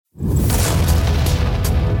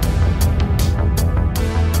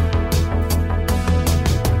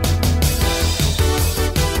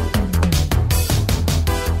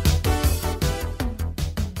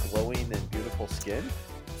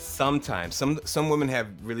Sometimes some women have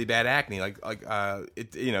really bad acne, it's a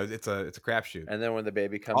crapshoot. And then when the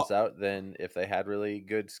baby comes out, then if they had really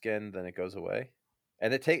good skin, then it goes away.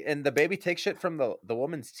 And the baby takes shit from the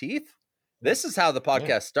woman's teeth. This is how the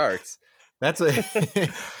podcast starts. That's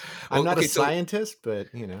I'm not a scientist, but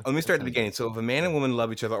Let me start at the beginning. So if a man and woman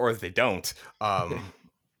love each other, or if they don't, yeah,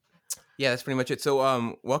 that's pretty much it.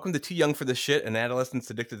 So welcome to Too Young for This Shit, an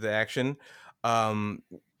adolescent's addicted to action.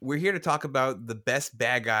 We're here to talk about the best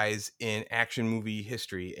bad guys in action movie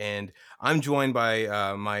history, and I'm joined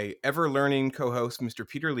by my ever-learning co-host, Mr.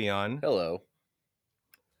 Peter Leon. Hello.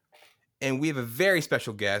 And we have a very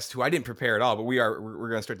special guest who I didn't prepare at all, but we're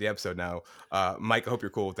going to start the episode now. Mike, I hope you're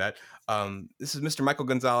cool with that. This is Mr. Michael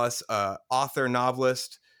Gonzalez, author,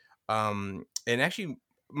 novelist. And actually,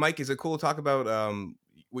 Mike, is it cool to talk about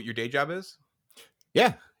what your day job is?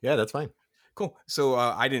 Yeah, that's fine. Cool. So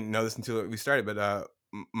I didn't know this until we started, but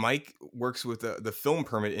Mike works with the film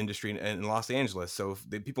permit industry in Los Angeles. So if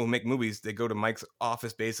the people who make movies, they go to Mike's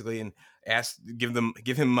office basically and give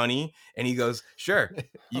him money, and he goes, "Sure,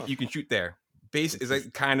 you can shoot there." Is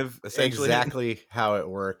that kind of essentially exactly how it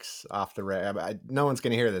works off the rack? No one's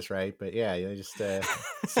going to hear this, right? But yeah, you just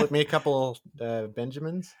slip me a couple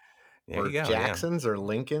Benjamins. Or Jacksons or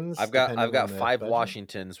Lincolns. I've got 5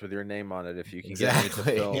 Washingtons with your name on it. If you can get me to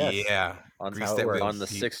film, yeah, on the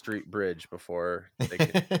 6th Street Bridge before they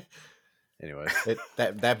can. Anyway,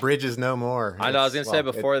 that bridge is no more. I know. I was gonna say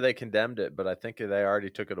before they condemned it, but I think they already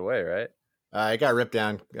took it away, right? It got ripped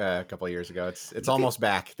down a couple of years ago. It's almost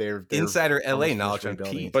back. They're insider LA knowledge on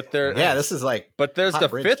Pete. But this is like. But there's the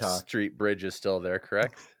 5th Street Bridge is still there,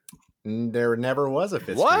 correct? There never was a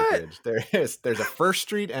 5th Street bridge. There's a 1st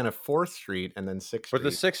Street and a 4th Street, and then 6th Street. But the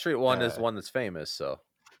 6th Street one is one that's famous, so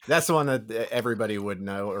that's the one that everybody would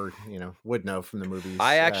know, or would know from the movies.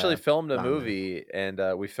 I actually filmed a movie, and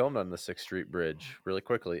we filmed on the 6th Street Bridge really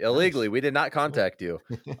quickly, illegally. We did not contact you.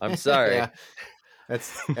 I'm sorry. Yeah.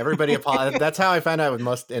 That's everybody. That's how I found out with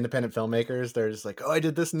most independent filmmakers. They're just like, "Oh, I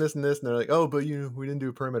did this and this and this," and they're like, "Oh, but we didn't do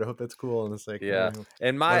a permit. I hope that's cool." And it's like, yeah. What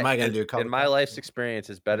am I going to do? In my life's experience,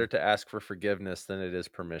 it's better to ask for forgiveness than it is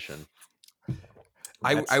permission.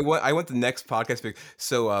 I went the next podcast.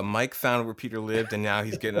 So Mike found where Peter lived, and now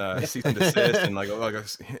he's getting a cease and desist. And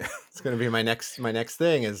it's going to be my next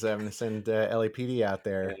thing is I'm going to send LAPD out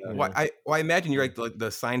there. I imagine you're like the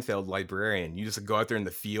Seinfeld librarian. You just go out there in the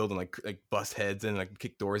field and like bust heads and like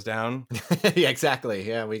kick doors down. Yeah, exactly.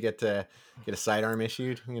 Yeah, we get a sidearm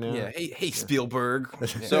issued. Yeah. Hey, Spielberg.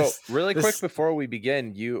 So really quick before we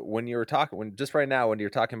begin, when you're talking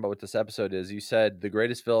about what this episode is, you said the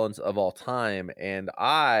greatest villains of all time, and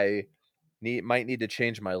I might need to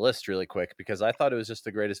change my list really quick because I thought it was just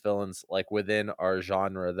the greatest villains like within our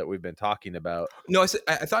genre that we've been talking about. No, I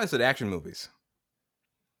thought I said action movies,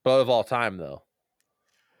 but of all time though.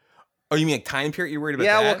 Oh, you mean a time period you're worried about?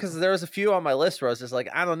 Yeah, that? Well, because there was a few on my list where I was just like,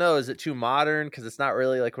 I don't know, is it too modern? Because it's not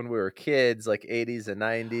really like when we were kids, like 80s and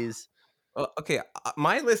 90s. Okay,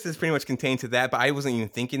 my list is pretty much contained to that, but I wasn't even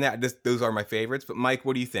thinking that. Those are my favorites. But Mike,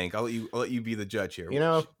 what do you think? I'll let you be the judge here.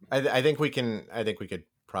 I think we could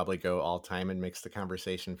probably go all time and makes the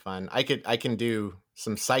conversation fun. I can do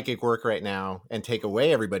some psychic work right now and take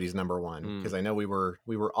away everybody's number one because I know we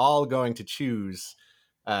were all going to choose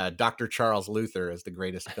Dr. Charles Luther as the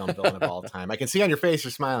greatest film villain of all time. I can see on your face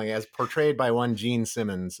you're smiling, as portrayed by one Gene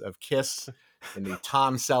Simmons of Kiss in the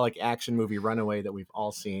Tom Selleck action movie Runaway that we've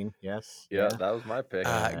all seen. Yes. Yeah, that was my pick.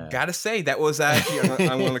 Gotta say, that was actually,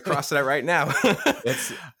 I'm going to cross it out right now.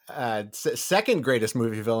 It's second greatest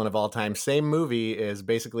movie villain of all time. Same movie is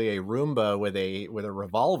basically a Roomba with a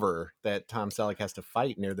revolver that Tom Selleck has to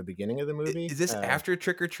fight near the beginning of the movie. Is this after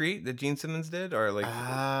Trick or Treat that Gene Simmons did, or like?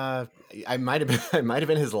 I might have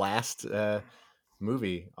been his last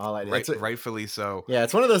movie. Rightfully so. Yeah,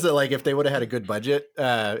 it's one of those that, like, if they would have had a good budget,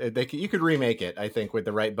 you could remake it. I think with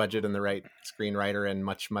the right budget and the right screenwriter and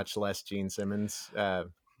much less Gene Simmons,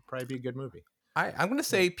 probably be a good movie. I'm going to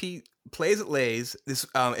say Pete plays it lays. This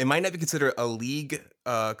it might not be considered a league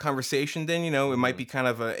conversation. Then it might be kind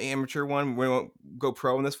of an amateur one. We won't go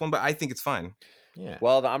pro in this one, but I think it's fine. Yeah.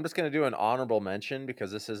 Well, I'm just going to do an honorable mention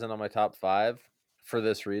because this isn't on my top 5 for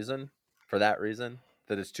that reason.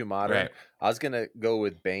 That it's too modern. Right. I was gonna go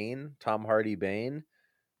with Bane, Tom Hardy Bane,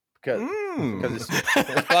 because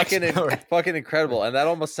it's fucking incredible, and that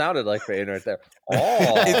almost sounded like Bane right there.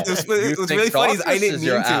 Oh, it was really funny. I didn't mean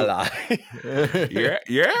to. Yeah,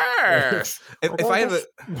 yes. If I have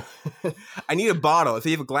I need a bottle. If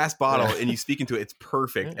you have a glass bottle and you speak into it, it's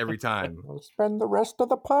perfect every time. We'll spend the rest of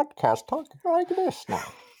the podcast talking like this now.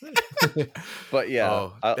 But yeah,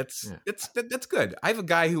 that's good. I have a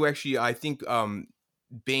guy who actually I think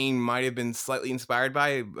Bane might have been slightly inspired by.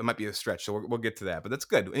 It might be a stretch, so we'll get to that. But that's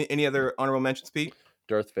good. Any other honorable mentions, Pete?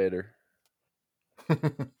 Darth Vader.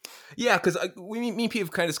 Yeah, because me and Pete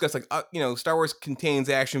have kind of discussed Star Wars contains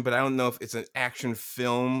action, but I don't know if it's an action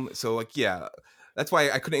film. So that's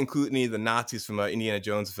why I couldn't include any of the Nazis from Indiana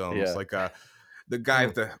Jones films. Yeah. The guy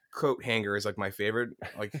with the coat hanger is like my favorite,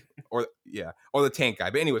 or the tank guy.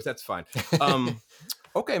 But anyways, that's fine.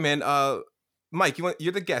 Okay, man. Mike,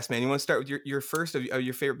 you're the guest, man. You want to start with your first of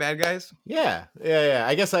your favorite bad guys? Yeah.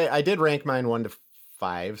 I guess I did rank mine 1 to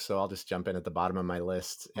 5, so I'll just jump in at the bottom of my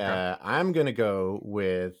list. Okay. I'm gonna go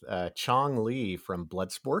with Chong Li from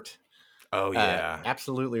Bloodsport. Oh yeah,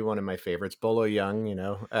 absolutely one of my favorites. Bolo Young,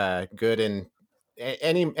 good in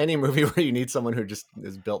any movie where you need someone who just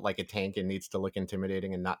is built like a tank and needs to look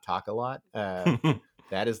intimidating and not talk a lot.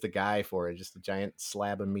 That is the guy for it. Just a giant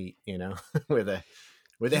slab of meat,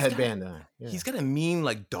 with a headband on. Yeah. He's got a mean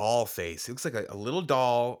doll face. He looks like a little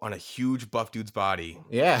doll on a huge buff dude's body.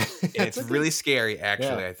 Yeah. And it's really scary,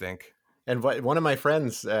 actually, I think. And one of my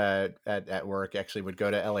friends at work actually would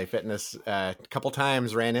go to LA Fitness a couple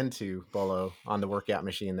times, ran into Bolo on the workout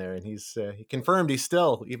machine there. And he confirmed he's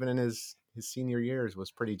still, even in his senior years,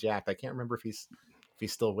 was pretty jacked. I can't remember if he's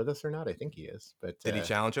still with us or not. I think he is. But did he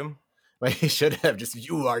challenge him? Well, he should have. Just,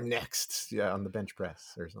 you are next, on the bench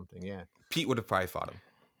press or something. Yeah. Pete would have probably fought him.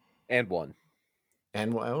 And won.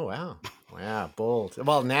 And oh wow, bold.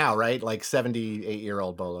 Well, now, right, like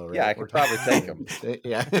 78-year-old Bolo. Right? Yeah, I could probably take him.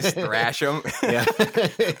 Yeah, just thrash him. Yeah,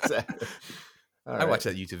 exactly. I watched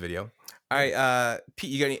that YouTube video. All right,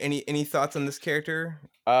 Pete, you got any thoughts on this character?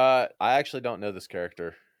 I actually don't know this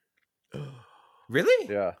character. Really?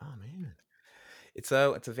 Yeah. Oh man, it's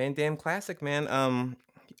a Van Damme classic, man.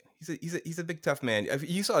 He's a big tough man. If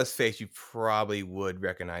you saw his face, you probably would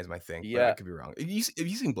recognize him, I think. Yeah, but I could be wrong. Have you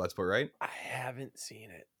seen Bloodsport, right? I haven't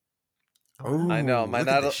seen it. Oh, I know. Am I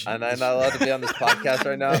not allowed to be on this podcast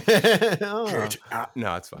right now?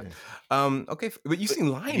 No, it's fine. Okay, but you've seen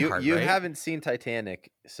Lionheart, you right? haven't seen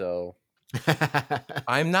Titanic, so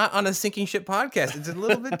I'm not on a sinking ship podcast. It's a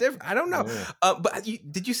little bit different. I don't know. But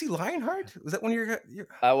did you see Lionheart? Was that one of your?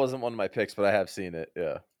 That wasn't one of my picks, but I have seen it.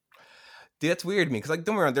 Yeah. Dude, that's weird to me because don't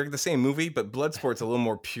get me wrong, they're the same movie, but Bloodsport's a little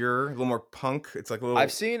more pure, a little more punk. It's like a little.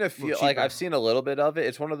 I've seen a few, I've seen a little bit of it.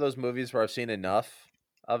 It's one of those movies where I've seen enough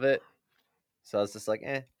of it, so I was just like,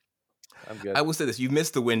 I'm good. I will say this: you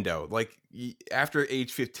missed the window. Like after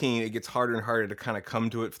age 15, it gets harder and harder to kind of come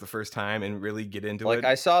to it for the first time and really get into it. Like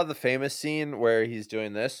I saw the famous scene where he's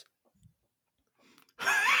doing this.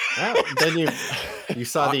 Well, then you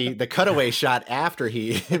saw the cutaway shot after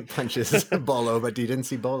he punches Bolo, but you didn't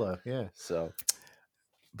see Bolo. Yeah. So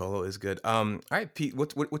Bolo is good. All right, Pete,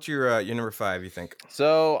 what's your number 5, you think?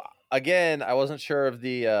 So again, I wasn't sure of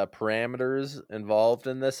the parameters involved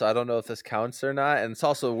in this, so I don't know if this counts or not. And it's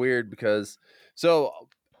also weird because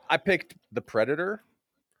I picked the Predator.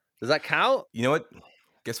 Does that count? You know what?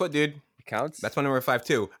 Guess what, dude? It counts. That's my number 5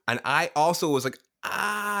 too. And I also was like,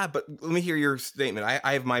 but let me hear your statement.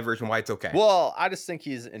 I have my version why it's okay. Well, I just think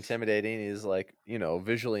he's intimidating. He's like,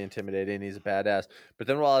 visually intimidating. He's a badass. But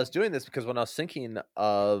then while I was doing this, because when I was thinking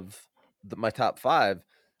of my top 5, I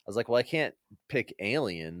was like, well, I can't pick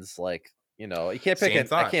aliens. Like, you can't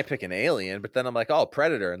pick I can't pick an alien. But then I'm like, oh,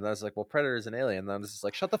 Predator. And then I was like, well, Predator is an alien. And then I was just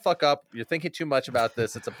like, shut the fuck up. You're thinking too much about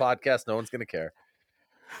this. It's a podcast. No one's going to care.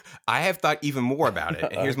 I have thought even more about it.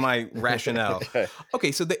 And here's my rationale.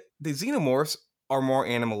 Okay, so the xenomorphs are more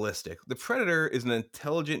animalistic. The Predator is an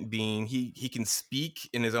intelligent being. He can speak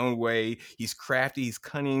in his own way. He's crafty. He's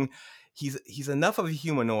cunning. He's enough of a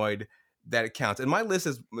humanoid that it counts. And my list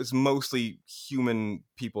is mostly human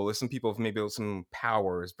people. There's some people with maybe some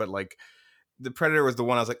powers, but like the Predator was the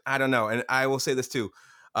one I was like, I don't know. And I will say this too,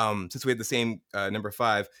 since we had the same number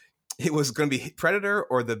 5. It was going to be Predator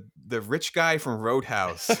or the rich guy from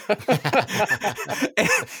Roadhouse.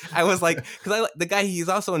 I was like, because the guy, he's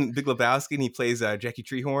also in Big Lebowski and he plays Jackie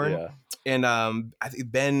Treehorn. Yeah. And I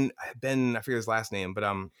think Ben, I forget his last name, but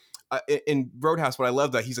in Roadhouse, what I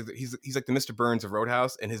love that he's like the Mr. Burns of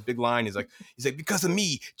Roadhouse, and his big line is like, because of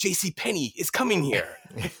me, J.C. Penney is coming here.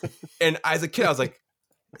 And as a kid, I was like,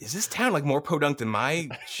 is this town like more podunk than my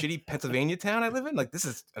shitty Pennsylvania town I live in? Like, this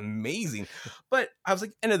is amazing. But I was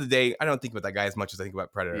like, end of the day, I don't think about that guy as much as I think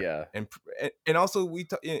about Predator. Yeah. And also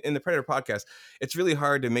in the Predator podcast, it's really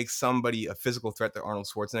hard to make somebody a physical threat to Arnold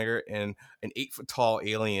Schwarzenegger, and an 8-foot tall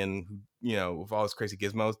alien who, with all his crazy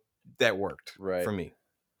gizmos, that worked for me.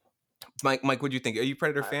 Mike, what'd you think? Are you a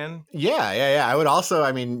Predator fan? Yeah. I would also,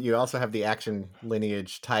 you also have the action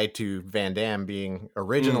lineage tied to Van Damme being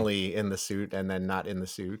originally in the suit and then not in the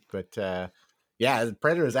suit. But Yeah,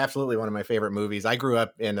 Predator is absolutely one of my favorite movies. I grew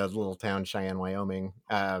up in a little town, Cheyenne, Wyoming.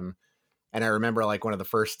 And I remember like one of the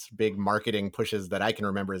first big marketing pushes that I can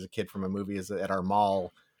remember as a kid from a movie is at our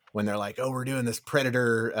mall when they're like, oh, we're doing this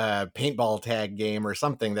Predator paintball tag game or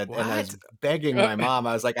something and I was begging my mom.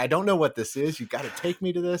 I was like, I don't know what this is. You got to take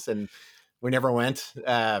me to this. And we never went.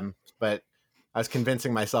 But I was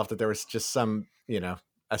convincing myself that there was just some,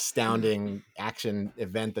 astounding action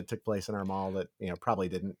event that took place in our mall that probably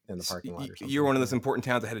didn't in the parking lot or something. You're one of those important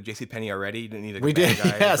towns that had a JCPenney already. You didn't need a we did,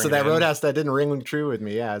 guy yeah. So that Roadhouse that didn't ring true with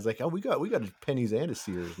me. Yeah, I was like, oh, we got a Penny's and a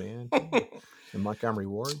Sears, man, and Montgomery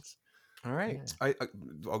Wards. All right, yeah.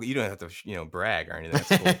 You don't have to brag or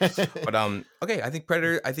anything. That's cool. But okay, I think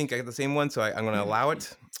Predator. I think I got the same one, so I'm going to allow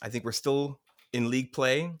it. I think we're still in league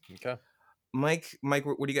play. Okay, Mike, what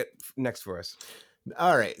do you get next for us?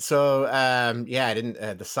 All right, so I didn't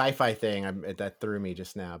the sci-fi thing that threw me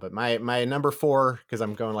just now, but my number 4, because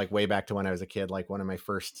I'm going like way back to when I was a kid, like one of my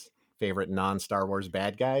first favorite non-Star Wars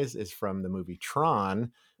bad guys is from the movie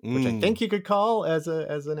Tron, which I think you could call as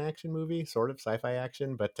an action movie, sort of sci-fi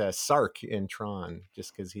action, but Sark in Tron,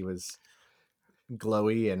 just because he was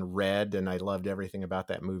glowy and red, and I loved everything about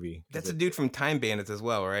that movie. That's a dude from Time Bandits as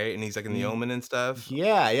well, right? And he's like in the Omen and stuff.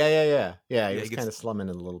 Yeah. He was kind of slumming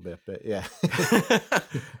it a little bit, but yeah.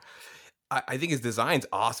 I think his design's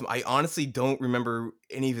awesome. I honestly don't remember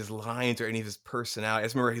any of his lines or any of his personality. I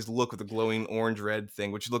just remember his look with the glowing orange-red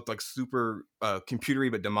thing, which looked like super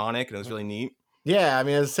computery but demonic, and it was really neat. Yeah, I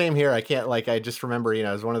mean, it's the same here. I just remember, it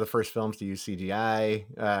was one of the first films to use CGI.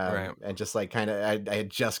 Right. And just like kind of, I had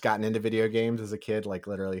just gotten into video games as a kid, like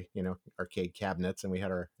literally, arcade cabinets, and we had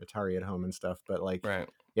our Atari at home and stuff. But like, right.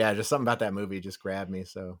 Yeah, just something about that movie just grabbed me.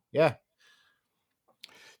 So, yeah.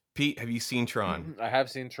 Pete, have you seen Tron? I have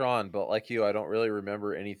seen Tron, but like you, I don't really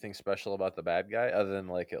remember anything special about the bad guy other than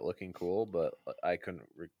like it looking cool, but I couldn't,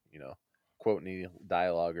 quote any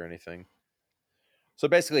dialogue or anything. So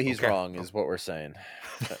basically, he's wrong, is what we're saying.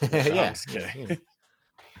 Yeah.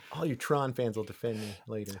 All you Tron fans will defend me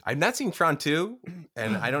later. I've not seen Tron 2,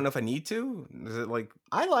 and I don't know if I need to. Is it like...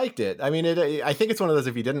 I liked it. I mean, I think it's one of those,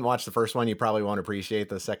 if you didn't watch the first one, you probably won't appreciate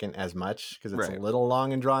the second as much, because it's a little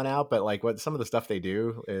long and drawn out, but like some of the stuff they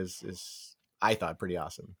do is I thought, pretty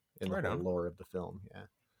awesome in the lore of the film. Yeah.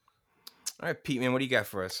 All right, Pete, man, what do you got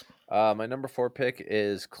for us? My number 4 pick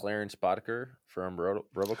is Clarence Boddicker from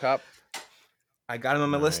RoboCop. I got him on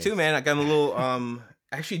my list too, man. I got him a little.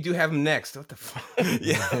 Actually, do have him next. What the fuck?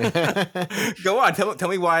 Yeah. Go on. Tell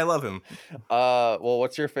me why I love him. Well,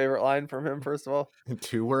 what's your favorite line from him? First of all,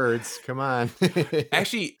 2 words. Come on.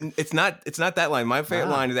 Actually, it's not that line. My favorite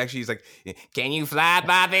line is actually he's like, "Can you fly,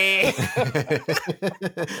 Bobby?"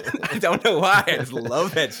 I don't know why. I just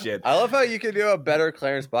love that shit. I love how you can do a better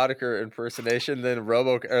Clarence Boddicker impersonation than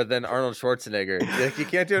than Arnold Schwarzenegger. Like, you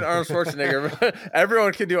can't do an Arnold Schwarzenegger.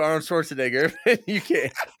 Everyone can do Arnold Schwarzenegger. You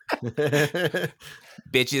can't.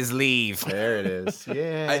 Bitches leave. There it is.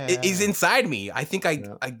 Yeah, he's inside me. I think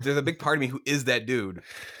there's a big part of me who is that dude.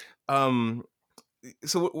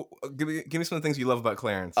 So give me some of the things you love about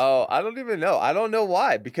Clarence. Oh, I don't even know. I don't know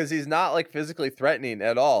why, because he's not like physically threatening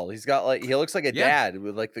at all. He's got he looks like a dad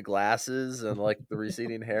with like the glasses and like the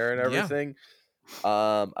receding hair and everything.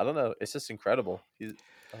 I don't know. It's just incredible. I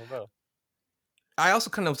don't know. I also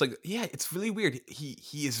kind of was like, yeah, it's really weird. He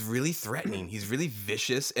is really threatening. He's really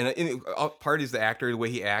vicious, and part is the actor, the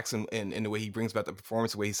way he acts, and the way he brings about the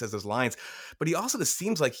performance, the way he says those lines. But he also just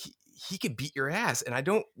seems like he could beat your ass, and I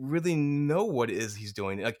don't really know what it is he's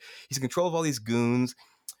doing. Like, he's in control of all these goons,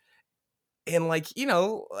 and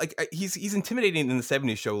he's intimidating in the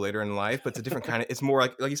 '70s show later in life, but it's a different kind of. It's more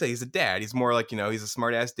like you say, he's a dad. He's more like he's a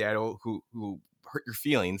smart ass dad who hurt your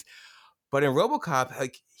feelings. But in RoboCop,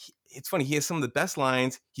 it's funny. He has some of the best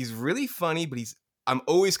lines. He's really funny, but I'm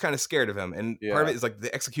always kind of scared of him. And part of it is like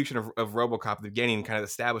the execution of RoboCop at the beginning kind of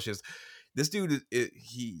establishes this dude.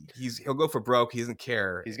 He'll go for broke. He doesn't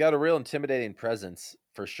care. He's got a real intimidating presence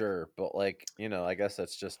for sure. But I guess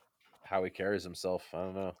that's just how he carries himself. I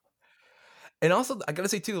don't know. And also, I gotta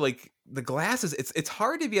say too, like the glasses. It's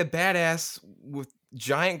hard to be a badass with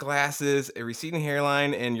giant glasses, a receding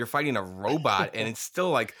hairline, and you're fighting a robot, and it's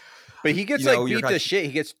still like. But he gets beat to shit.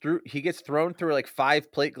 He gets thrown through like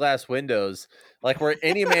 5 plate glass windows, like where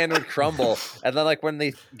any man would crumble. And then when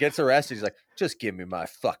he gets arrested, he's like, "Just give me my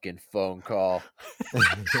fucking phone call."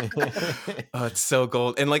 Oh, it's so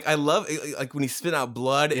gold. And I love when he's spitting out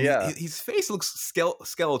blood. And his face looks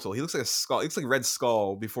skeletal. He looks like a skull. He looks like Red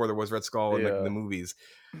Skull before there was Red Skull in the movies.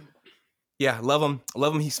 Yeah, love him.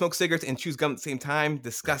 He smokes cigarettes and chews gum at the same time.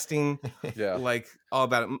 Disgusting. Yeah, all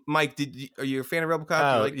about it. Mike, are you a fan of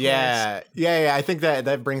RoboCop? Oh, yeah. I think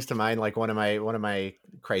that brings to mind one of my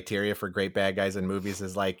criteria for great bad guys in movies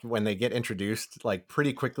is like when they get introduced, like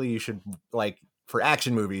pretty quickly, you should like for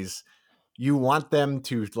action movies, you want them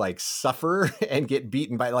to like suffer and get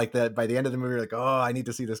beaten by like by the end of the movie, like, oh, I need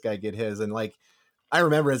to see this guy get his. And like, I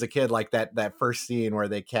remember as a kid, like that first scene where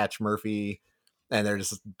they catch Murphy and they're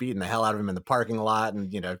just beating the hell out of him in the parking lot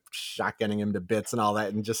and, shotgunning him to bits and all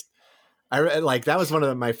that. And just, I like, that was one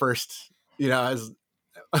of my first, I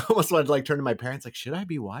almost wanted to like turn to my parents, like, should I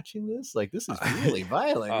be watching this? Like, this is really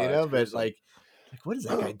violent, but like, what is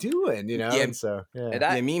that guy doing? Yeah. And so,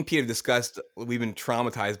 And me and Pete have discussed, we've been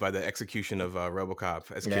traumatized by the execution of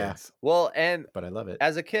RoboCop as kids. Well, but I love it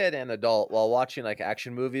as a kid and adult while watching like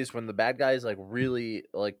action movies, when the bad guy is like really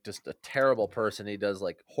like just a terrible person, he does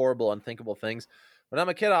like horrible, unthinkable things. When I'm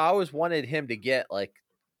a kid, I always wanted him to get like,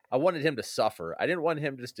 I wanted him to suffer. I didn't want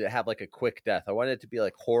him just to have like a quick death. I wanted it to be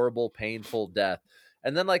like horrible, painful death.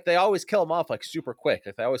 And then like they always kill him off like super quick.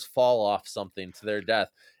 Like they always fall off something to their death.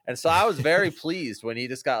 And so I was very pleased when he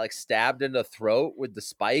just got like stabbed in the throat with the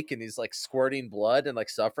spike and he's like squirting blood and like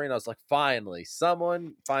suffering. I was like, finally,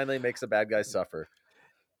 someone finally makes a bad guy suffer.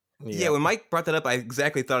 Yeah, when Mike brought that up, I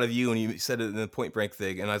exactly thought of you when you said it in the Point Break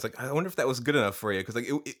thing, and I was like, I wonder if that was good enough for you because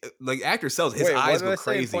like actor sells his eyes go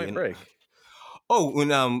crazy. Point Break? When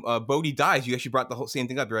Bodhi dies, you actually brought the whole same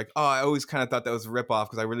thing up. You're like, oh, I always kind of thought that was a ripoff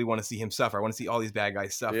because I really want to see him suffer. I want to see all these bad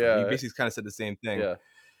guys suffer. Yeah. You basically kind of said the same thing.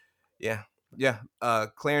 Yeah.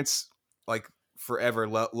 Clarence, like forever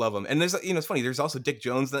love him. And there's it's funny. There's also Dick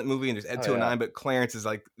Jones in that movie, and there's Ed 209, but Clarence is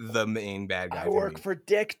like the main bad guy. I work for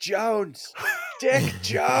Dick Jones. Dick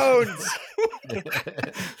Jones.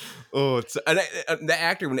 The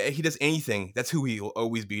actor, when he does anything, that's who he'll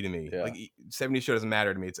always be to me. Yeah. Like 70 Show doesn't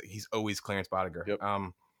matter to me. It's like he's always Clarence Boddicker. Yep.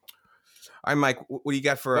 All right, Mike, what do you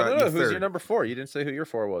got for no, your who's third? your number 4? You didn't say who your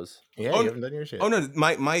 4 was. Yeah, you haven't done your shit. Oh no,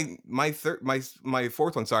 my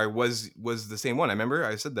fourth one, sorry, was the same one. I remember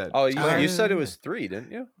I said that. Oh, you said it was 3,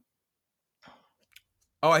 didn't you?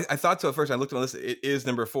 Oh, I thought so at first. I looked at my list. It is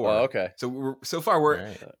number 4. Oh, okay. So so far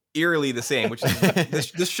we're eerily the same, which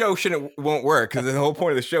is this show won't work because the whole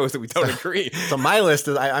point of the show is that we don't agree. So my list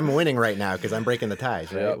is I'm winning right now because I'm breaking the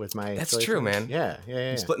ties, right? With my That's choices. true, man. Yeah.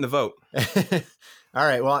 You're splitting the vote. All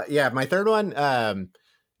right. Well, yeah, my third one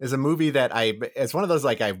is a movie that it's one of those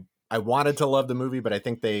like I wanted to love the movie, but I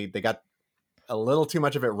think they got a little too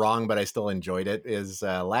much of it wrong, but I still enjoyed it. Is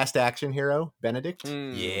Last Action Hero, Benedict.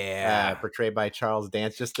 Yeah. Portrayed by Charles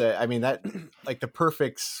Dance. Just that like the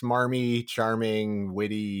perfect smarmy, charming,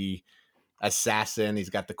 witty assassin. He's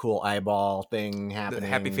got the cool eyeball thing happening. The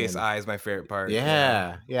happy face eye is my favorite part.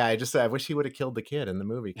 Yeah. I wish he would have killed the kid in the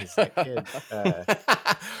movie because that kid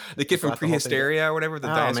the kid from Prehysteria or whatever, the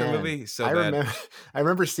dinosaur movie. So I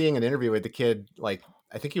remember seeing an interview with the kid, like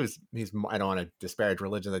I think he's I don't want to disparage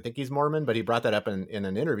religion. I think he's Mormon, but he brought that up in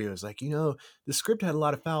an interview. It was like, the script had a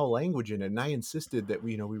lot of foul language in it, and I insisted that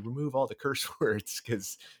we remove all the curse words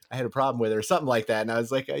because I had a problem with it or something like that. And I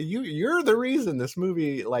was like, you're the reason this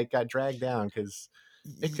movie like got dragged down because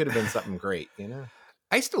it could have been something great,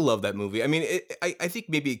 I still love that movie. I mean, I think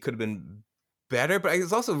maybe it could have been better, but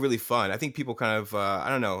it's also really fun. I think people kind of I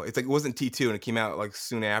don't know. It's like it wasn't T2 and it came out like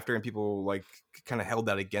soon after, and people like kind of held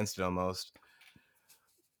that against it almost.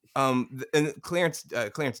 And Clarence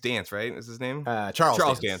Dance, right? Is his name?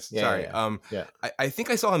 Charles Dance. Yeah, sorry. Yeah. I think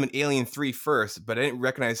I saw him in Alien 3 first, but I didn't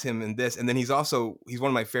recognize him in this. And then he's one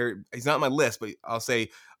of my favorite. He's not on my list, but I'll say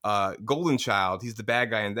Golden Child. He's the bad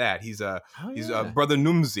guy in that. He's Brother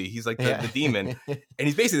Numsy. He's like the demon, and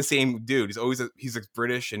he's basically the same dude. He's always he's like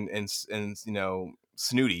British and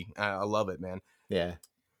snooty. I love it, man. Yeah.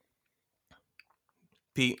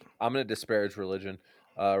 Pete, I'm gonna disparage religion.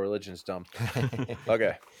 Religion's dumb.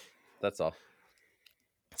 Okay, that's all.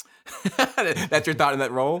 That's your thought in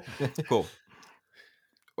that role. Cool.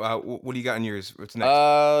 What do you got in yours? What's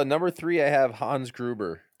next? Number 3, I have Hans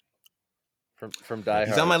Gruber from Die Hard.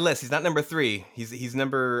 He's on my list. He's not number 3. He's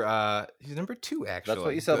number 2 actually. That's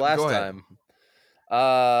what you said last time.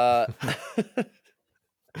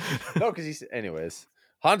 No, because anyways.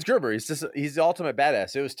 Hans Gruber, he's the ultimate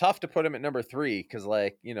badass. It was tough to put him at number 3 because,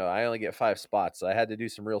 I only get 5 spots. So I had to do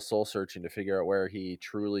some real soul searching to figure out where he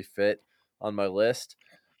truly fit on my list.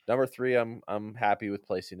 Number 3, I'm happy with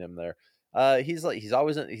placing him there. He's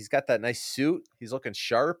got that nice suit. He's looking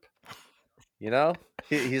sharp.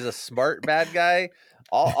 He's a smart bad guy.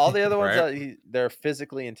 All the other ones, right. They're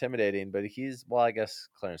physically intimidating, but I guess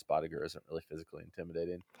Clarence Boddicker isn't really physically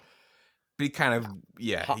intimidating. He kind of,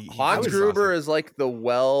 yeah. Hans Gruber is like the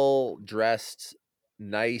well-dressed,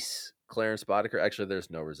 nice Clarence Boddicker. Actually, there's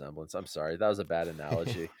no resemblance. I'm sorry. That was a bad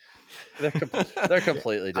analogy. They're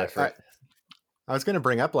completely different. I was going to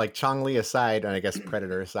bring up like Chong Li aside, and I guess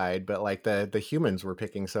Predator aside, but like the humans we're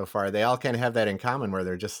picking so far, they all kind of have that in common where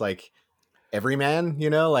they're just like everyman,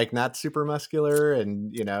 like not super muscular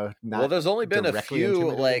and not. Well, there's only been a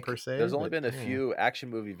few like per se, there's only been a few action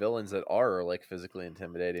movie villains that are like physically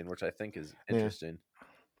intimidating, which I think is interesting.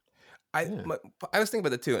 I was thinking about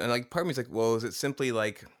that too, and like part of me is like, well, is it simply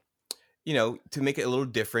like, to make it a little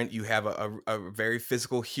different, you have a very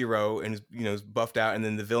physical hero and is buffed out, and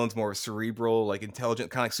then the villain's more cerebral, like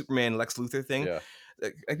intelligent, kind of like Superman, Lex Luthor thing. Yeah,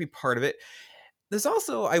 that could be part of it. There's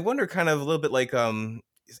also, I wonder, kind of a little bit like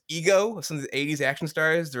ego of some of the 80s action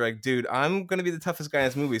stars. They're like, dude, I'm gonna be the toughest guy in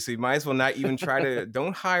this movie, so you might as well not even try to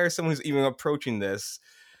don't hire someone who's even approaching this.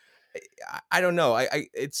 I don't know.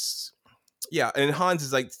 It's yeah, and Hans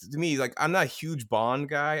is like, to me, like, I'm not a huge Bond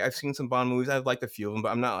guy. I've seen some Bond movies. I've liked a few of them, but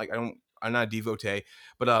I'm not like I'm not a devotee.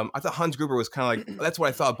 But I thought Hans Gruber was kind of like, that's what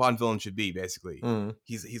I thought Bond villain should be, basically.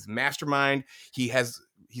 He's a mastermind. He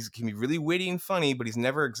can be really witty and funny, but he's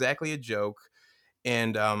never exactly a joke.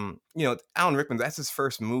 And Alan Rickman, that's his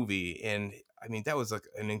first movie, and I mean that was like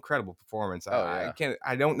an incredible performance. I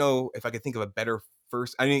don't know if I could think of a better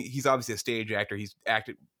first. I mean, he's obviously a stage actor. He's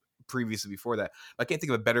acted previously before that. I can't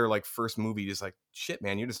think of a better like first movie. Just like, shit,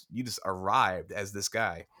 man, you just arrived as this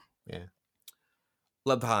guy. Yeah,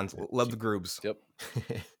 love the Hans, love the Grubes. Yep.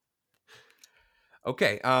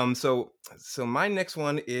 Okay, so my next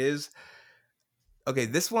one is, okay,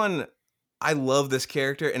 this one, I love this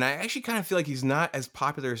character, and I actually kind of feel like he's not as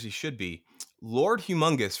popular as he should be. Lord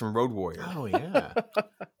Humongous from Road Warrior. Oh yeah.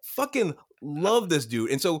 Fucking love this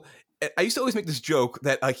dude. And so I used to always make this joke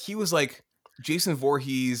that he was like Jason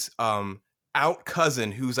Voorhees out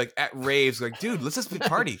cousin who's like at raves, like, dude, let's just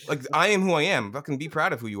party. Like, I am who I am. Fucking be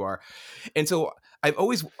proud of who you are. And so I've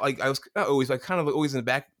always like, I was not always like kind of always in the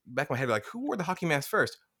back of my head, like, who wore the hockey mask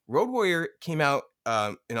first? Road Warrior came out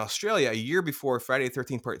in Australia a year before Friday the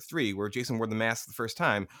 13th Part 3, where Jason wore the mask the first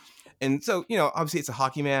time. And so, obviously it's a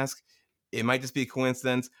hockey mask. It might just be a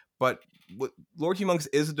coincidence, but Lord Humongous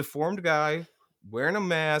is a deformed guy wearing a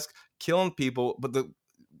mask, killing people. But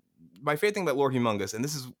my favorite thing about Lord Humongous, and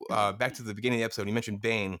this is back to the beginning of the episode, he mentioned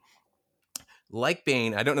Bane. Like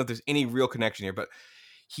Bane, I don't know if there's any real connection here, but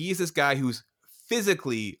he is this guy who's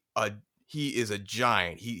physically he is a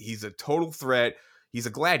giant. He's a total threat. He's a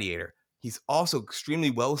gladiator. He's also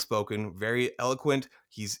extremely well-spoken, very eloquent.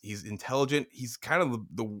 He's intelligent. He's kind of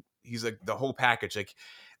he's like the whole package. Like,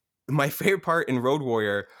 my favorite part in Road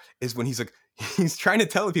Warrior is when he's trying to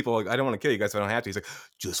tell people, like, I don't want to kill you guys if I don't have to. He's like,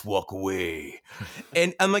 just walk away.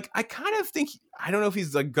 And I'm like, I kind of think, I don't know if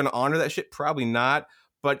he's like going to honor that shit. Probably not.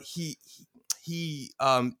 But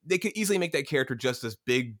they could easily make that character just this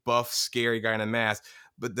big, buff, scary guy in a mask.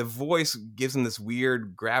 But the voice gives him this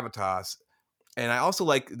weird gravitas. And I also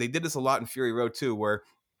like, they did this a lot in Fury Road too, where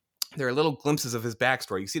there are little glimpses of his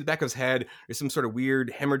backstory. You see the back of his head. There's some sort of weird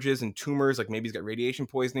hemorrhages and tumors, like maybe he's got radiation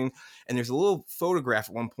poisoning. And there's a little photograph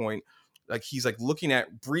at one point, like he's like looking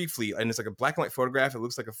at briefly, and it's like a black and white photograph. It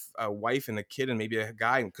looks like a wife and a kid and maybe a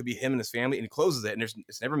guy, and it could be him and his family. And he closes it, and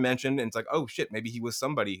it's never mentioned. And it's like, oh shit, maybe he was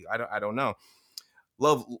somebody. I don't know.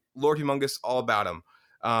 Love Lord Humongous, all about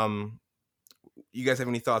him. You guys have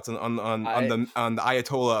any thoughts on the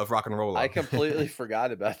Ayatollah of rock and roll? I completely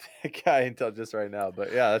forgot about that guy until just right now.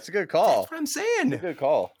 But yeah, that's a good call. That's what I'm saying. That's a good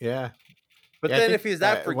call. Yeah. But then if he's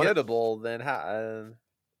that forgettable, then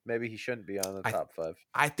maybe he shouldn't be on the top 5.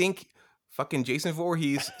 I think fucking Jason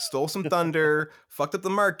Voorhees stole some thunder, fucked up the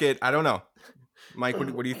market. I don't know. Mike,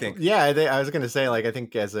 what do you think? Yeah, I was gonna say, like, I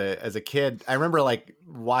think as a kid, I remember like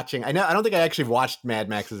watching. I don't think I actually watched Mad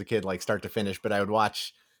Max as a kid, like start to finish, but I would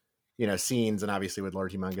watch, scenes, and obviously with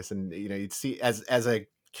Lord Humongous, and you'd see as a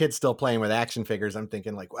kid still playing with action figures, I'm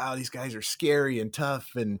thinking like, wow, these guys are scary and tough,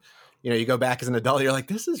 and you go back as an adult, you're like,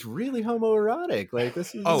 this is really homoerotic. Like,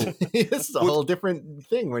 this is this is a whole different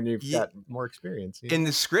thing when you've got more experience. In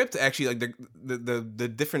the script, actually, like the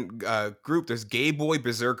different group, there's Gay Boy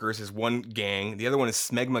Berserkers is one gang, the other one is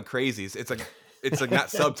Smegma Crazies. It's like not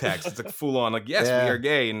subtext. It's like full on, like, yes, we are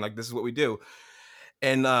gay, and like this is what we do.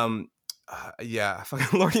 And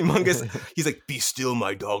fucking Lord Humongous, he's like, be still,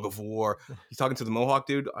 my dog of war. He's talking to the Mohawk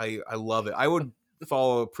dude. I love it. I would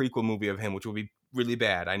follow a prequel movie of him, which would be really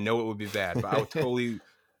bad. I know it would be bad, but I would totally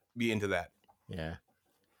be into that. Yeah.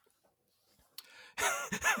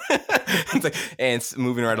 It's like, and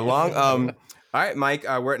moving right along. All right, Mike,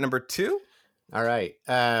 we're at number 2. All right.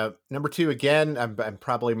 Number 2, again, I'm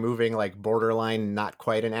probably moving like borderline, not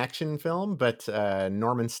quite an action film, but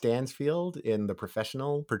Norman Stansfield in The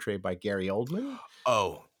Professional, portrayed by Gary Oldman.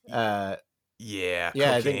 Oh. Yeah,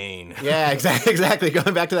 Yeah, cocaine. Exactly.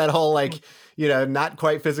 Going back to that whole like, not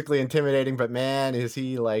quite physically intimidating, but man, is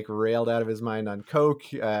he like railed out of his mind on coke?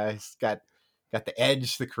 He's got the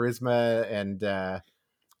edge, the charisma, and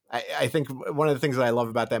I think one of the things that I love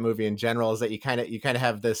about that movie in general is that you kind of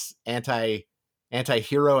have this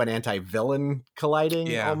anti-hero and anti-villain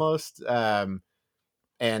colliding almost.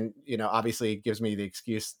 And, obviously it gives me the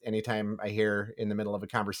excuse anytime I hear in the middle of a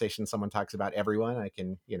conversation someone talks about everyone, I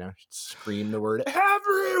can, scream the word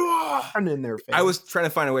everyone in their face. I was trying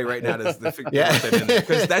to find a way right now to figure that in there,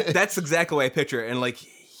 because that's exactly what I picture. And like,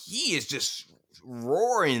 he is just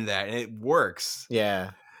roaring that, and it works.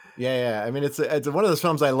 Yeah. I mean, it's one of those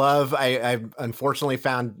films I love. I've unfortunately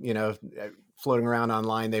found, floating around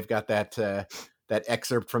online, they've got that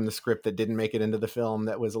excerpt from the script that didn't make it into the film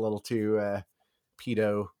that was a little too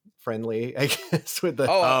pedo friendly, I guess, with the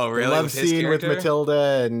really? love with scene with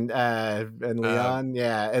Matilda and Leon.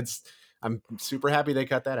 I'm super happy they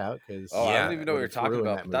cut that out, because I don't even know what you're talking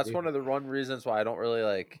about. But that's one of the reasons why I don't really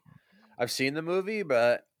like. I've seen the movie,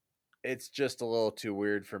 but it's just a little too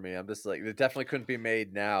weird for me. I'm just like, it definitely couldn't be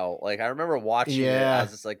made now. Like, I remember watching it, I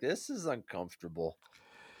was just like, this is uncomfortable.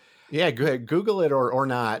 Yeah, go ahead, Google it or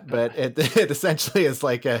not, but it essentially is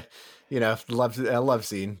like a love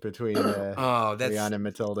scene between Leon and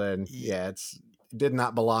Matilda, and it did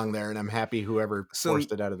not belong there, and I'm happy whoever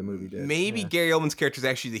forced it out of the movie did. Maybe Gary Oldman's character is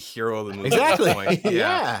actually the hero of the movie. Exactly. At this point.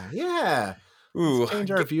 Yeah. Ooh, let's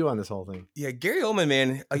change our view on this whole thing. Yeah, Gary Oldman,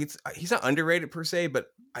 man, like he's not underrated per se, but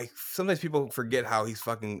sometimes people forget how he's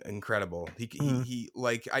fucking incredible. He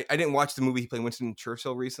like I didn't watch the movie he played Winston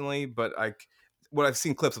Churchill recently, but what I've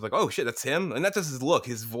seen clips of, like, oh shit, that's him, and not just his look,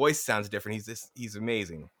 his voice sounds different. He's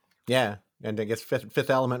amazing. Yeah, and I guess Fifth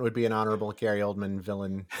Element would be an honorable Gary Oldman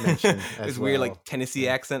villain mention. His weird like Tennessee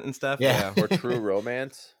accent and stuff. Yeah. Or True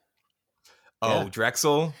Romance. Oh,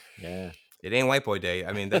 Drexel. Yeah. It ain't White Boy Day.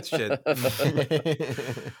 I mean, that shit.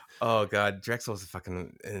 Oh god, Drexel is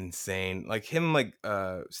fucking insane. Like him, like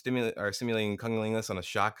simulating cunnilingus on a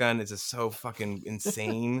shotgun is just so fucking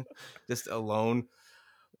insane, just alone.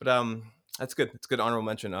 But that's good. It's a good honorable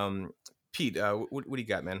mention. Pete, what do you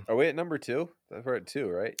got, man? Are we at number 2? We're at 2,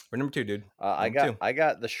 right? We're number 2, dude. I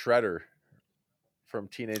got the Shredder from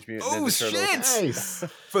Teenage Mutant Ninja Turtles. Nice.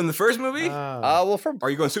 From the first movie? Well, are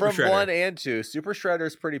you going Super Shredder? 1 and 2. Super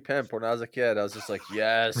Shredder's pretty pimp. When I was a kid, I was just like,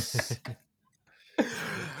 yes.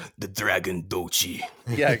 The Dragon Dochi.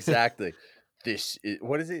 Yeah, exactly. This is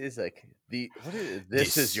what is it? It's like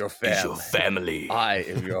this is your family. Is your family.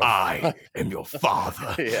 I am your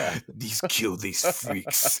father. Yeah. Kill these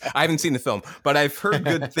freaks. I haven't seen the film, but I've heard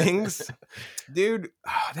good things. Dude,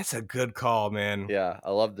 that's a good call, man. Yeah,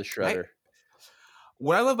 I love the Shredder.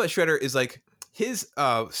 What I love about Shredder is like his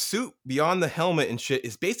suit beyond the helmet and shit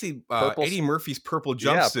is basically Eddie Murphy's purple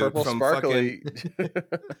jumpsuit purple from sparkly.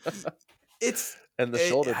 It's and the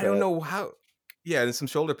shoulder pad. I don't know how. Yeah, and some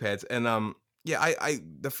shoulder pads. And I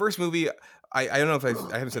the first movie, I don't know if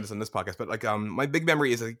I haven't said this on this podcast, but like my big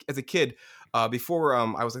memory is as a kid, before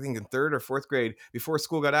I was, I think, in 3rd or 4th grade, before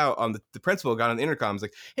school got out, the principal got on the intercom, was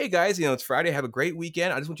like, hey guys, it's Friday, have a great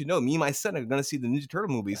weekend. I just want you to know, me and my son are gonna see the Ninja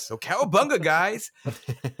Turtle movies, so cowabunga, guys.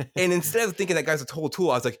 And instead of thinking that guy's a total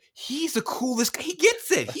tool, I was like, he's the coolest guy. He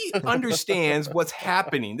gets it. He understands what's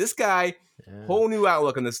happening. This guy, whole new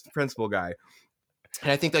outlook on this principal guy. And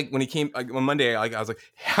I think like when he came on Monday, I was like,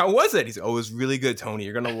 how was it? He's like, oh, it was really good, Tony.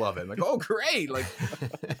 You're going to love it. I'm like, oh, great. Like,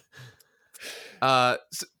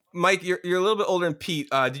 so, Mike, you're a little bit older than Pete.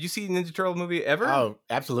 Did you see the Ninja Turtle movie ever? Oh,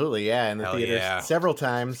 absolutely. Yeah. In the theaters several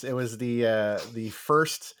times. It was the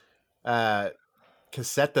first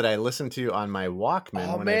cassette that I listened to on my Walkman.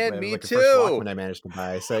 Oh, when man, I me like too. The first Walkman I managed to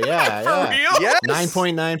buy. So yeah. For real? Yes.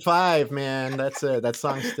 9.95, man. That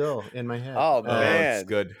song's still in my head. Oh, man. It's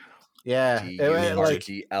good. Yeah,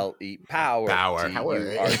 G-U-R-T-L-E power.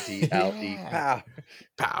 G-U-R-T-L-E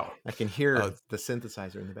power. I can hear the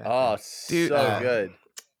synthesizer in the back. Oh, dude, so good.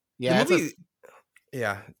 Yeah, the movie,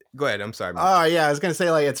 yeah. Go ahead. I'm sorry, man. Oh yeah, I was gonna say,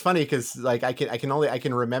 like, it's funny because like I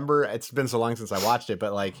can remember. It's been so long since I watched it,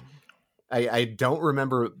 but like I don't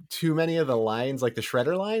remember too many of the lines, like the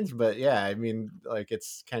Shredder lines. But yeah, I mean, like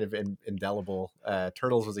it's kind of indelible.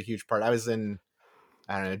 Turtles was a huge part. I was in,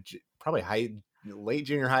 I don't know, probably late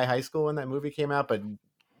junior high school when that movie came out, but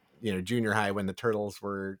junior high when the Turtles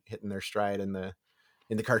were hitting their stride in the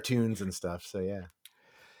cartoons and stuff. So yeah.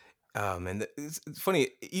 Oh man, it's funny.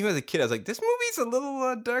 Even as a kid, I was like, this movie's a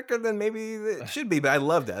little darker than maybe it should be, but I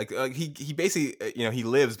loved it. Like he basically, he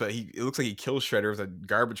lives, but it looks like he kills Shredder with a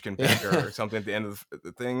garbage compactor or something at the end of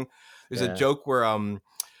the thing. There's a joke where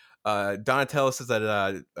Donatello says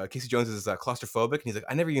that Casey Jones is claustrophobic, and he's like,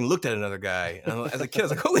 I never even looked at another guy. And as a kid, I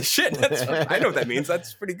was like, holy shit, I know what that means.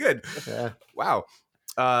 That's pretty good. Yeah. Wow.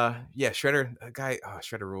 Yeah, Shredder, guy,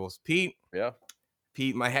 Shredder rules. Pete,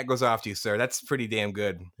 my hat goes off to you, sir. That's pretty damn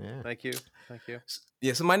good. Yeah. Thank you.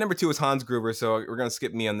 Yeah, so my number 2 is Hans Gruber, so we're gonna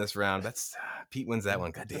skip me on this round. That's Pete wins that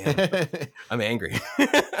one. God damn, I'm angry. All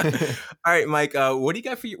right, Mike, what do you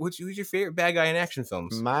got for who's your favorite bad guy in action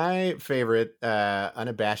films? My favorite,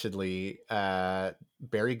 unabashedly,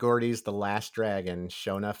 Barry Gordy's The Last Dragon,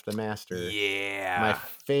 Shonuff the Master. Yeah, my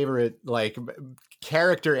favorite, like,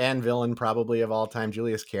 character and villain probably of all time,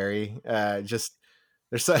 Julius Carry. Just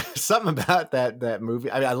there's something about that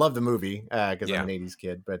movie. I mean, I love the movie because I'm an '80s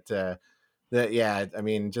kid, but I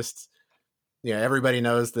mean, just everybody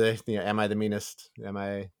knows am I the meanest? Am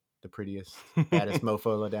I the prettiest, baddest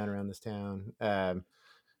mofo down around this town?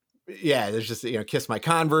 There's just kiss my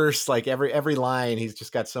Converse. Like every line, he's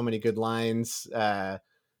just got so many good lines.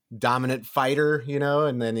 Dominant fighter,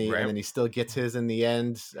 and then he still gets his in the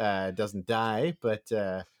end. Doesn't die, but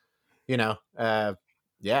I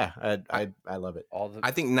love it.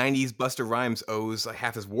 I think '90s Busta Rhymes owes like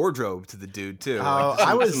half his wardrobe to the dude too. Oh,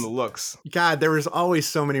 I was in the looks. God, there was always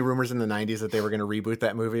so many rumors in the '90s that they were going to reboot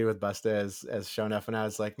that movie with Busta as Shonuff, and I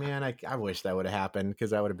was like, man, I wish that would have happened because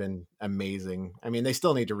that would have been amazing. I mean, they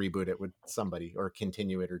still need to reboot it with somebody or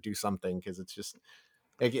continue it or do something because it's just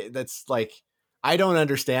that's like. I don't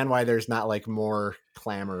understand why there's not like more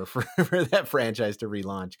clamor for that franchise to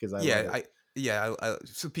relaunch because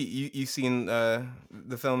so Pete, you seen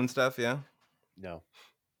the film and stuff, yeah?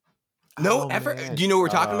 No, ever? Man. Do you know what we're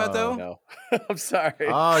talking about though? No, I'm sorry.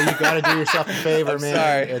 Oh, you got to do yourself a favor, man.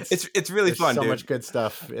 Sorry. It's really fun. So dude. much good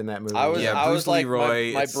stuff in that movie. I was like,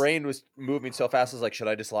 Leroy, my brain was moving so fast. I was like, should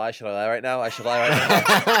I just lie? Should I lie right now? I should lie right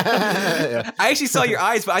now. I actually saw your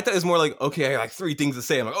eyes, but I thought it was more like, okay, I have like 3 things to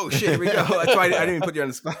say. I'm like, oh shit, here we go. That's why I didn't even put you on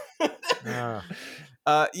the spot.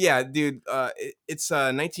 Yeah, dude. It's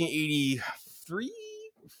 1983.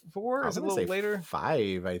 4 is it a little later?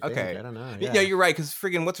 5, I think. Okay, I don't know. Yeah, you're right because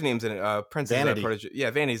friggin' what's her name's in it? Prince Vanity.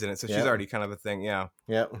 Vanity's in it, so she's already kind of a thing. Yeah.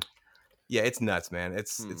 Yep. Yeah, it's nuts, man.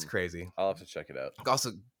 It's crazy. I'll have to check it out.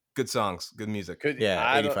 Also, good songs, good music.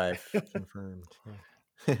 85 confirmed.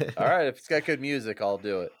 Yeah. All right, if it's got good music, I'll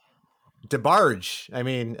do it. DeBarge. I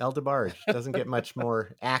mean, El DeBarge doesn't get much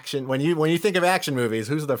more action. When you think of action movies,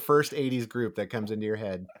 who's the first '80s group that comes into your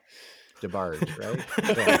head? DeBarge, right?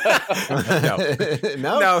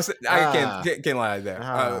 No, I can't lie there.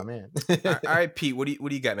 Oh man! All right, Pete, what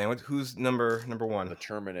do you got, man? Who's number 1? The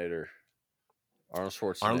Terminator. Arnold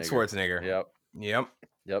Schwarzenegger. Arnold Schwarzenegger. Yep.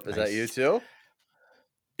 Is Nice. that you too?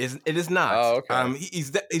 It is not. Oh, okay.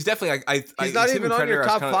 He's definitely he's not even on your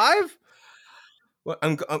top 5. Well,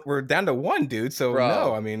 we're down to 1, dude. So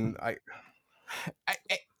no, I mean,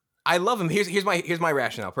 I love him. Here's my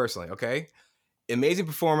rationale personally. Okay. Amazing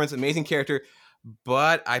performance, amazing character,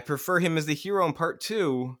 but I prefer him as the hero in part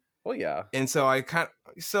 2. Well, yeah. And so I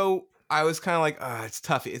was kind of like, it's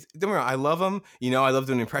tough. Don't get me wrong, I love him. I love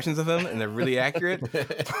doing impressions of him, and they're really accurate.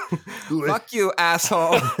 Fuck you,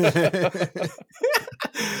 asshole.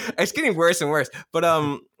 It's getting worse and worse.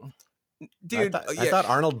 But dude, I thought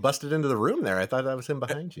Arnold busted into the room there. I thought that was him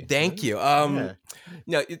behind you. Thank you.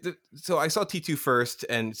 No, so I saw T2 first,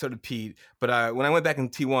 and so did Pete. But when I went back in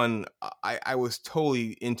T1, I was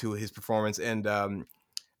totally into his performance, and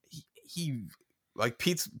he like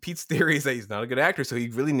Pete's theory is that he's not a good actor, so he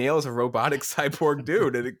really nails a robotic cyborg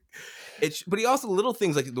dude. And but he also little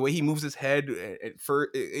things like the way he moves his head.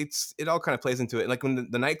 It all kind of plays into it. And like when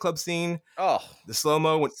the nightclub scene, the slow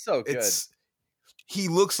mo, so good. He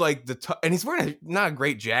looks like and he's wearing not a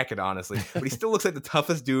great jacket, honestly, but he still looks like the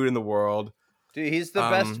toughest dude in the world. Dude, he's the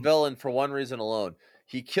best villain for one reason alone.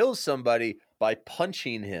 He kills somebody by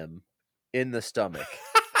punching him in the stomach.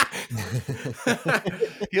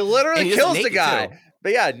 He literally kills the guy. Too.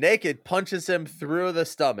 But yeah, naked, punches him through the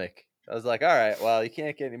stomach. I was like, all right, well, you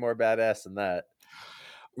can't get any more badass than that.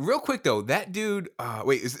 Real quick, though, that dude...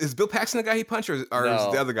 wait, is Bill Paxton the guy he punched, or is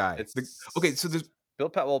the other guy? Okay, so there's...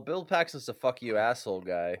 Bill Paxton's the fuck you asshole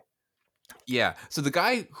guy. Yeah, so the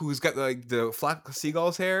guy who's got like the flock of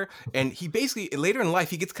seagulls hair, and he basically later in life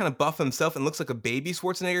he gets kind of buff himself and looks like a baby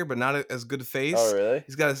Schwarzenegger, but not as good a face. Oh, really?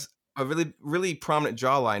 He's got a really really prominent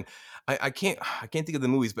jawline. I can't think of the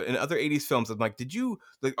movies, but in other '80s films, I'm like, did you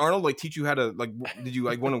like Arnold like teach you how to like? Did you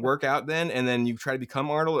like want to work out then, and then you try to become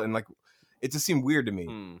Arnold, and like it just seemed weird to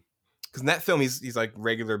me because in that film he's like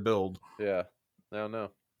regular build. Yeah, I don't know.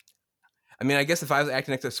 I mean, I guess if I was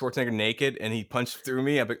acting next to Schwarzenegger naked and he punched through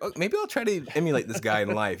me, I'd be like, oh, maybe I'll try to emulate this guy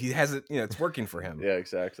in life. He has it, it's working for him. Yeah,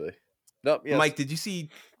 exactly. Nope. Yes. Mike, did you see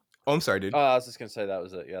Oh, I'm sorry, dude. I was just gonna say that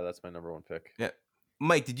was it. Yeah, that's my number one pick. Yeah,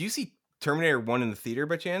 Mike, did you see Terminator 1 in the theater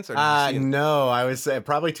by chance? Or did you see it? No, I was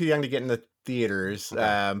probably too young to get in the theaters.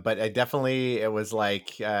 Okay. But it was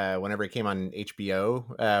like whenever it came on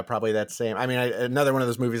HBO, probably that same. I mean, another one of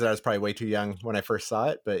those movies that I was probably way too young when I first saw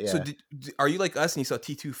it. But yeah. So are you like us and you saw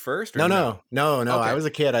T2 first? Or No. Okay. I was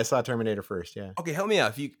a kid. I saw Terminator first. Yeah. Okay, help me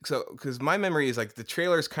out. Because my memory is like the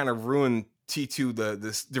trailers kind of ruined T2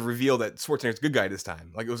 the reveal that Schwarzenegger's a good guy this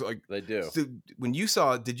time. Like it was like They do. So when you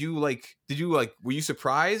saw it, were you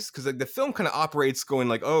surprised? Because like the film kind of operates going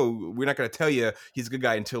like, oh, we're not going to tell you he's a good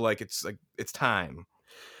guy until it's time.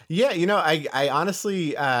 Yeah, I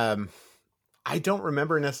honestly I don't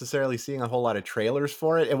remember necessarily seeing a whole lot of trailers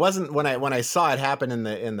for it. It wasn't when I saw it happen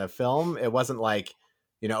in the film, it wasn't like,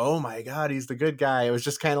 oh my God, he's the good guy. It was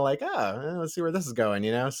just kind of like, let's see where this is going,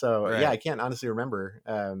 So Right. yeah, I can't honestly remember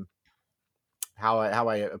how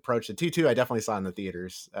I approached it. T2 I definitely saw in the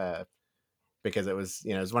theaters because it was,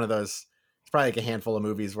 it was one of those, it's probably like a handful of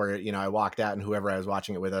movies where, I walked out and whoever I was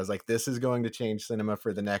watching it with, I was like, this is going to change cinema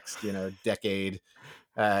for the next, decade.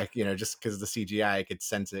 Just because the CGI, I could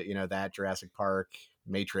sense it, that Jurassic Park,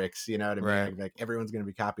 Matrix, what I mean? Right. Like everyone's going to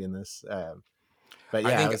be copying this. But yeah,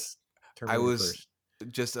 I think I was first.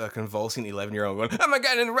 Just a convulsing 11-year-old going, oh my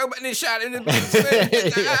God, and the robot and it shot and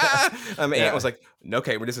my aunt was like,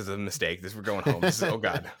 okay, well, this is a mistake. We're going home. Oh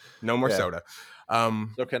God, no more soda.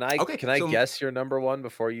 So can I guess your number one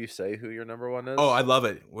before you say who your number one is? Oh, I love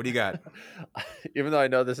it. What do you got? Even though I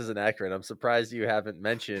know this isn't accurate, I'm surprised you haven't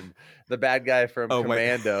mentioned the bad guy from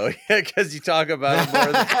Commando, because you talk about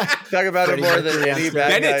it more than any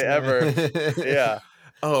bad guy ever. Yeah.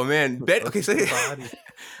 Oh man, okay, so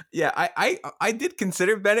yeah, I did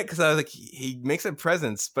consider Bennett because I was like, he makes a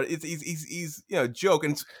presence, but he's joke,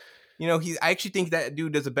 and I actually think that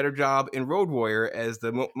dude does a better job in Road Warrior as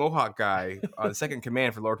the Mohawk guy, the second in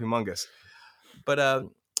command for Lord Humongous. But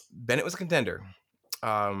Bennett was a contender.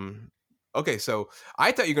 Okay, so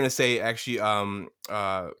I thought you were gonna say actually, I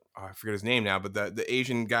forget his name now, but the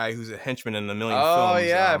Asian guy who's a henchman in a million films. Oh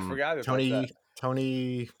yeah, I forgot about that.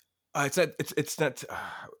 Tony. It's not.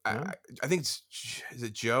 I think is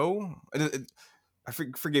it Joe?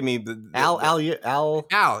 Forgive me. Al. Yeah, Al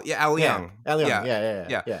Young. Al Young.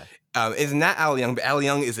 Yeah. Isn't that Al Young? But Al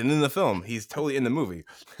Young isn't in the film. He's totally in the movie.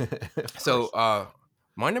 So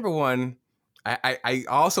my number one, I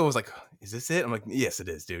also was like, is this it? I'm like, yes, it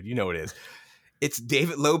is, dude. You know it is. It's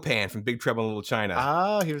David Lopan from Big Trouble in Little China.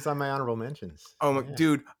 Oh, he was on my honorable mentions. Oh my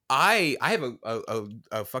dude, I have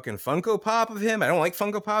a fucking Funko Pop of him. I don't like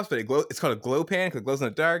Funko Pops, but it's called a Glow Pan because it glows in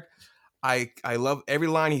the dark. I love every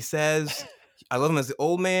line he says. I love him as the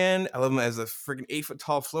old man. I love him as a freaking 8-foot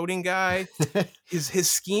tall floating guy. His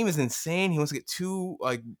scheme is insane. He wants to get two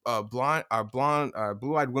blonde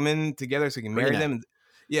blue-eyed women together so he can marry them.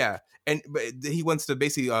 Yeah, but he wants to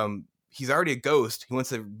basically he's already a ghost. He wants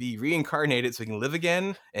to be reincarnated so he can live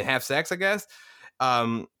again and have sex, I guess.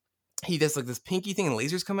 He does like this pinky thing and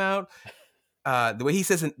lasers come out. The way he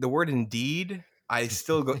says the word indeed, I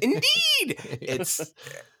still go, indeed!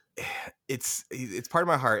 It's part of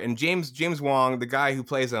my heart. And James Wong, the guy who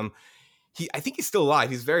plays him, I think he's still alive.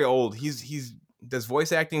 He's very old. He's does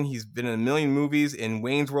voice acting. He's been in a million movies. In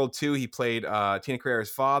Wayne's World 2, he played Tina Carrere's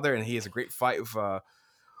father, and he has a great fight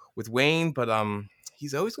with Wayne, but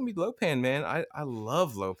he's always gonna be Lopan, man. I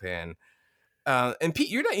love Lopan. And Pete,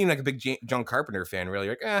 you're not even like a big John Carpenter fan, really.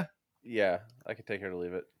 You're like, yeah, I can take it or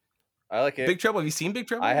leave it. I like it. Big Trouble. Have you seen Big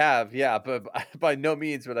Trouble? I have, yeah, but by no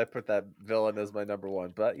means would I put that villain as my number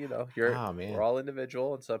one. But we're all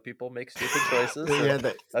individual, and some people make stupid choices.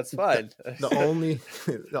 So that's fine.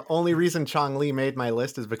 The only reason Chong Li made my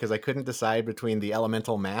list is because I couldn't decide between the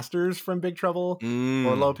Elemental Masters from Big Trouble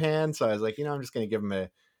or Lopan. So I was like, I'm just gonna give him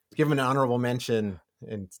an honorable mention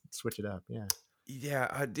and switch it up. Yeah,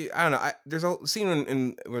 I don't know. There's a scene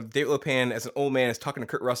in where David Lopan, as an old man, is talking to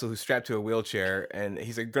Kurt Russell, who's strapped to a wheelchair, and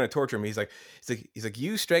he's like going to torture him. He's like,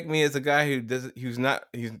 you strike me as a guy who's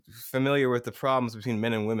familiar with the problems between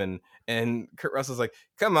men and women. And Kurt Russell's like,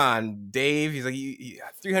 come on, Dave. He's like,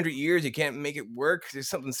 300 years, you can't make it work. There's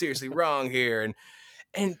something seriously wrong here.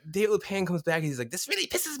 And David Lopan comes back, and he's like, this really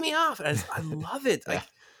pisses me off. And I love it. Like,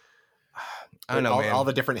 I don't know, man. All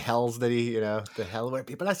the different hells that he, the hell where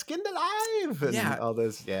people are skinned alive, and all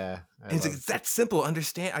those, and it's that simple.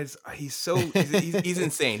 Understand? He's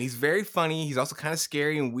insane. He's very funny. He's also kind of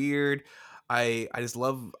scary and weird. I just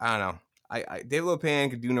love. I don't know. David Lopan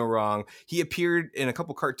could do no wrong. He appeared in a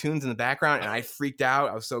couple cartoons in the background, and I freaked out.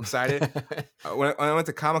 I was so excited. When I went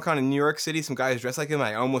to Comic-Con in New York City, some guys dressed like him.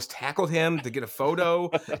 I almost tackled him to get a photo,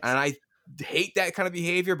 and I hate that kind of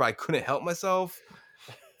behavior, but I couldn't help myself.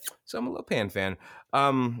 So I'm a Lopan fan.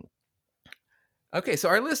 Okay, so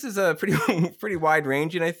our list is pretty wide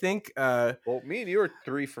ranging, I think. Well, me and you are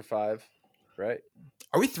 3 for 5, right?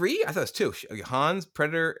 Are we 3? I thought it was 2. Okay, Hans,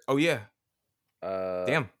 Predator. Oh yeah.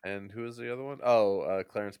 Damn. And who was the other one? Oh,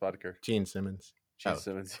 Clarence Boddicker. Gene Simmons. Gene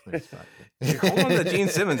Simmons. Hold on to Gene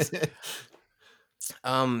Simmons.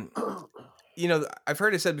 You know, I've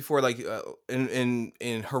heard it said before, like in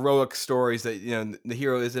heroic stories that, you know, the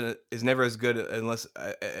hero is never as good unless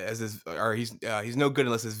he's no good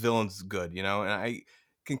unless his villain's good, you know. And I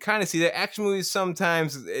can kind of see that. Action movies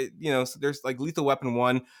sometimes, you know, there's like Lethal Weapon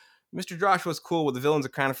 1. Mr. Joshua's cool, but the villains are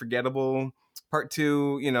kind of forgettable. Part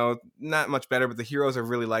 2, you know, not much better, but the heroes are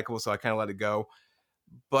really likable, so I kind of let it go.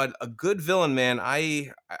 But a good villain, man,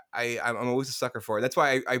 I'm always a sucker for it. That's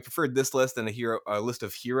why I preferred this list than a list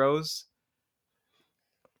of heroes.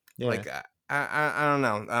 Yeah. Like I don't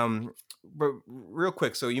know. But real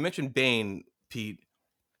quick, so you mentioned Bane, Pete.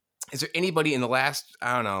 Is there anybody in the last,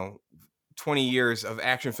 I don't know, 20 years of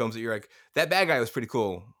action films that you're like, that bad guy was pretty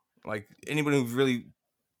cool? Like anybody who's really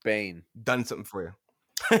Bane done something for you?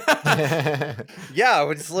 Yeah,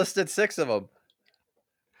 we just listed 6 of them.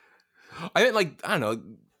 I meant, like, I don't know,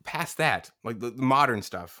 past that, like the modern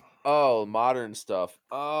stuff. Oh, modern stuff.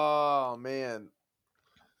 Oh man,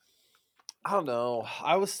 I don't know.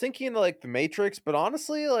 I was thinking like the Matrix, but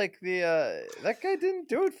honestly, like that guy didn't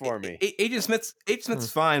do it for me. Agent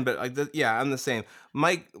Smith's fine, but like yeah, I'm the same.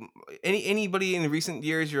 Mike, anybody in recent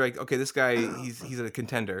years, you're like, okay, this guy, he's a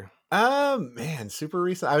contender. Man, super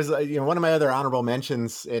recent. I was, you know, one of my other honorable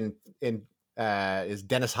mentions is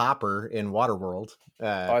Dennis Hopper in Waterworld.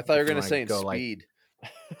 I thought you were going to say Speed.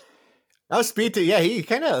 Oh, Speed too. Yeah, he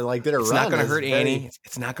kind of like did a run. It's not going to hurt, Annie.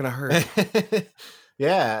 It's not going to hurt.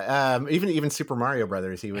 Yeah, even Super Mario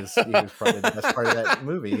Brothers, he was probably the best part of that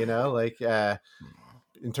movie. You know, like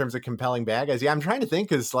in terms of compelling bad guys. Yeah, I'm trying to think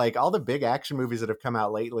because like all the big action movies that have come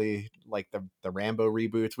out lately, like the Rambo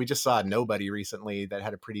reboots. We just saw Nobody recently that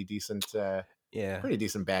had a pretty decent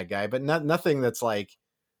bad guy, but nothing that's like.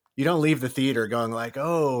 You don't leave the theater going like,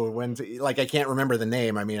 oh, like I can't remember the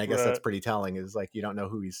name. I mean, I guess that's pretty telling. Is like you don't know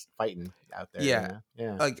who he's fighting out there. Yeah, you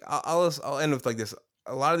know? Yeah. Like I'll end with like this.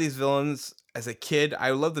 A lot of these villains, as a kid,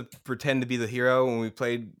 I would love to pretend to be the hero when we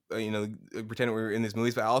played. Pretend we were in these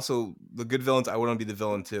movies. But also the good villains, I want to be the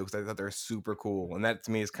villain too because I thought they were super cool. And that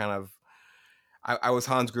to me is kind of. I was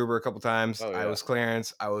Hans Gruber a couple times. Oh, yeah. I was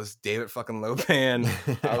Clarence. I was David fucking Lopan.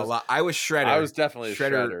 I was Shredder. I was definitely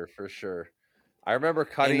Shredder for sure. I remember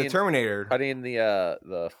cutting the Terminator, cutting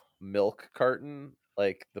the milk carton,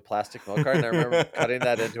 like the plastic milk carton. I remember cutting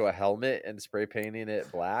that into a helmet and spray painting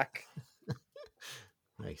it black.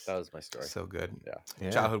 Nice. That was my story. So good. Yeah.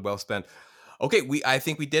 Childhood well spent. Okay, I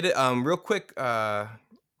think we did it. Real quick,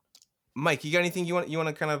 Mike, you got anything you want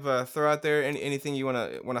to kind of throw out there? Anything you want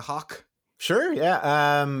to hawk? Sure.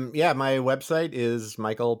 Yeah. My website is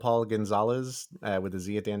Michael Paul Gonzalez with a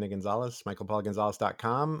Z at the end of Gonzalez,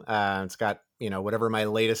 michaelpaulgonzalez.com. It's got, whatever my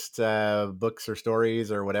latest books or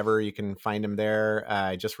stories or whatever, you can find them there.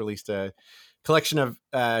 I just released a collection of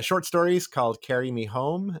short stories called Carry Me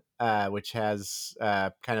Home, which has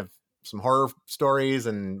kind of some horror stories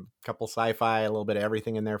and a couple sci-fi, a little bit of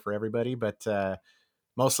everything in there for everybody, but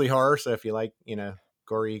mostly horror. So if you like,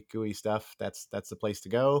 gory, gooey stuff, that's the place to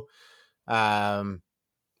go.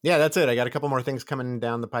 That's it. I got a couple more things coming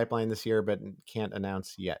down the pipeline this year, but can't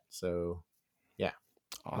announce yet. So yeah.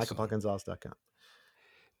 Awesome. MichaelPaulGonzalez.com.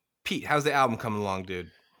 Pete, how's the album coming along,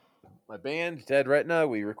 dude? My band, Dead Retina,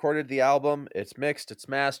 we recorded the album. It's mixed, it's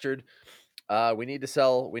mastered. We need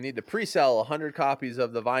to pre-sell 100 copies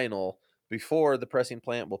of the vinyl before the pressing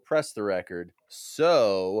plant will press the record.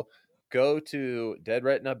 So go to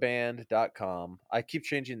deadretinaband.com. I keep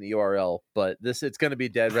changing the URL, but it's going to be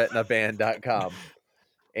deadretinaband.com.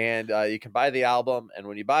 And you can buy the album, and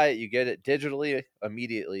when you buy it, you get it digitally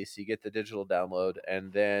immediately. So you get the digital download,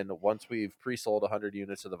 and then once we've pre-sold 100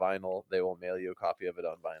 units of the vinyl, they will mail you a copy of it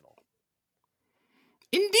on vinyl.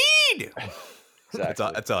 Indeed.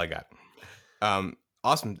 Exactly. That's all I got.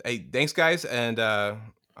 Awesome. Hey, thanks, guys, and all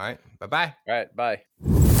right, bye-bye. All right, bye.